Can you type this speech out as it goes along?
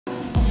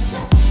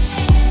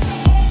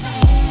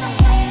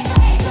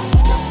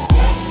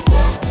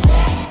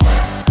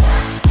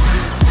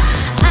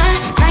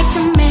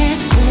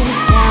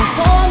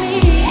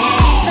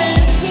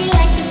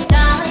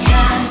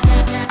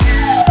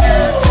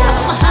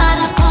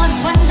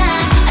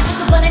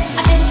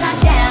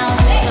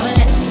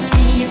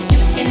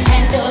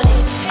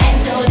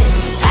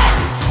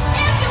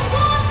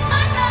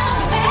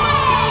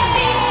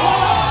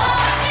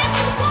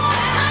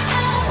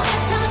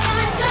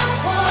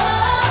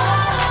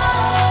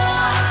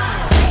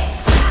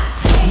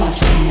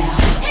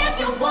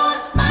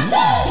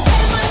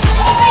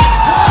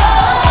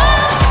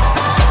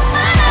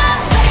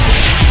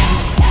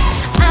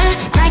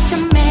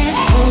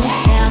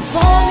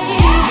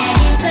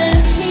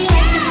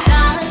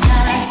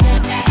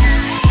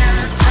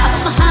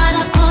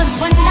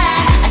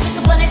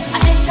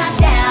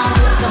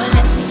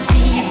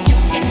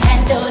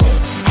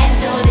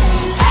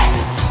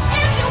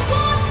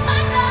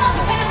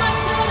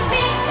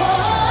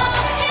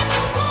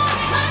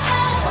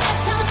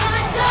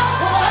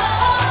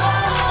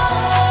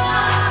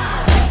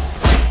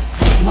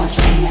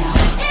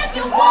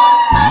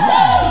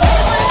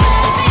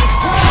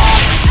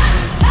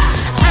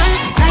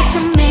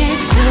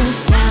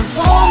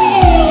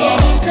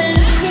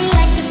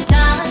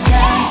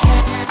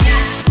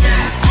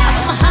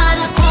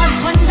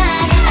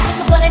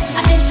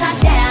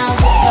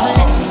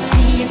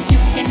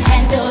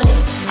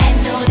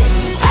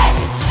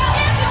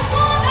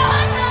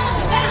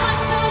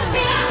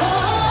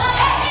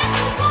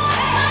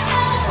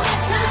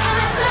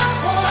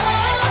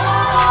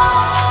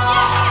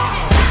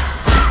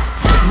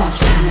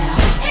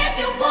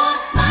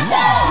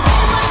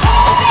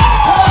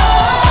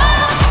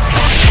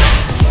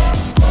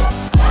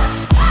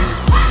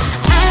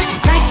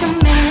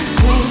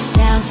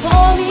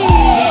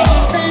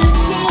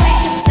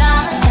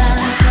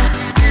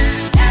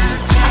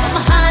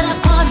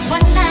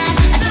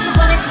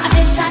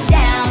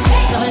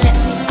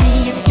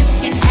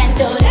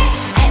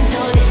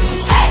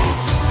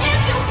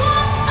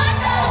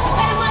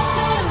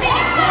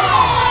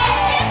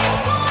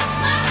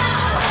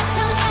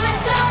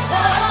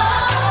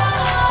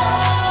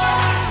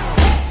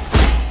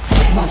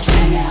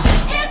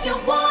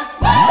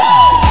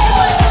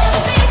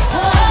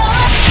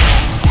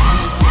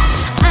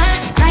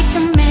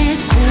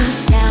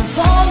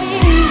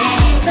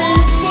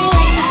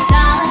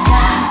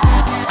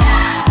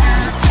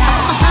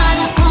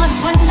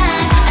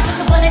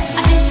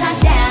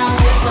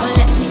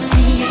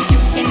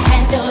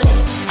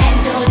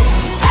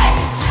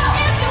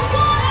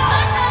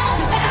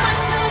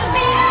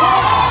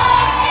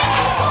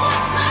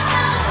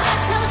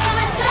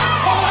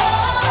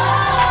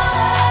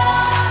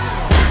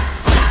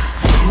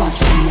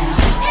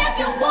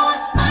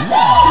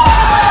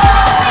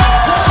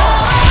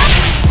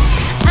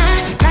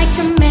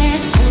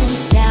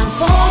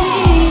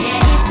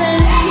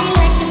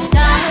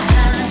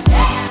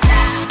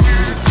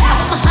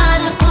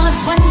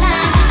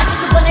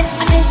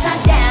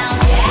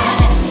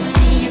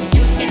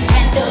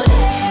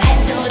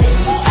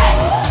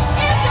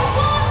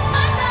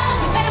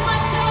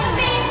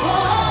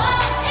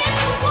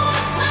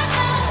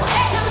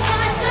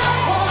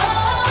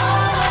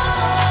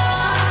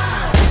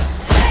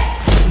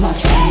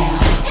Watch me now.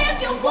 If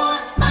you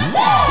want my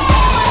love,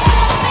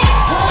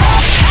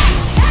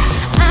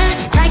 I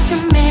like a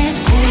man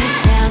who's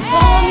down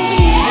for me.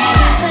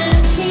 He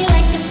salutes me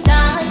like a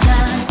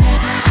soldier.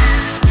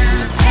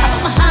 I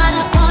put my heart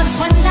up on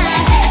one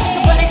line. I took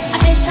a bullet,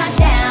 I've been shot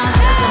down.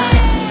 So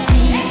let me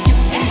see if you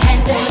can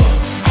handle it,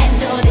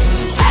 handle this.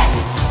 Hey,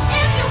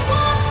 if you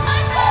want my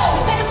love,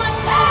 you better watch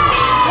to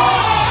me.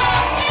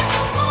 If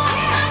you want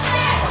my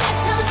love,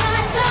 that's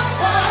outside the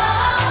wall.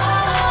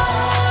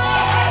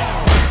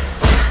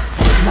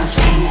 Watch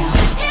me now.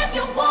 If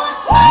you want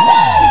my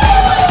love, you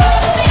better watch to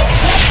me.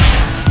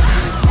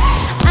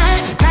 I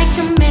like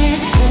a man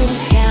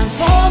who's down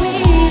for me.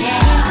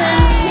 He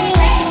salutes me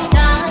like a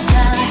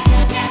soldier.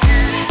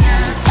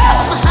 I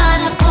put my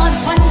heart up on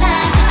one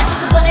line. I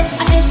took a bullet,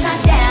 I've been shot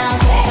down.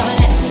 So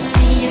let me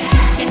see if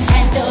you can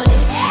handle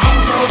it,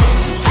 handle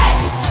this. Hey,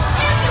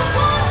 if you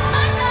want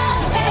my love,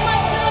 you better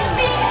watch to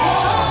me. If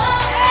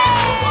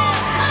you want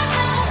my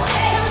love,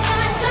 that's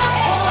outside the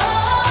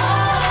wall.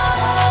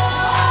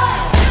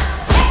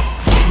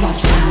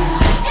 Watch me now.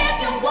 If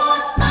you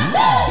want my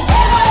love, you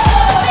better watch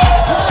to me.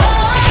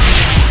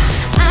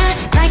 I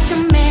like a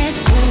man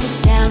who's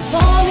down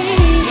for me.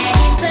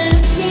 He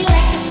salutes me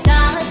like a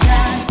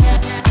soldier.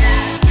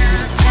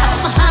 I put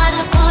my heart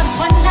up on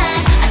one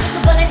line. I took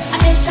a bullet,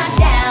 I've been shot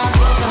down.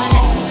 So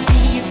let me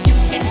see if you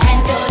can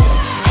handle it,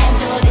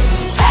 handle this.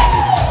 Hey,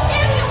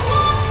 if you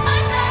want my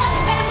love,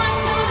 you better watch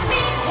to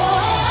me.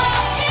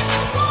 If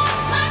you want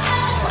my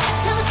love,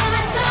 that's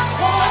outside the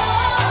wall.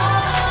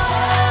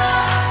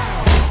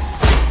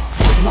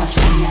 Watch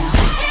me now.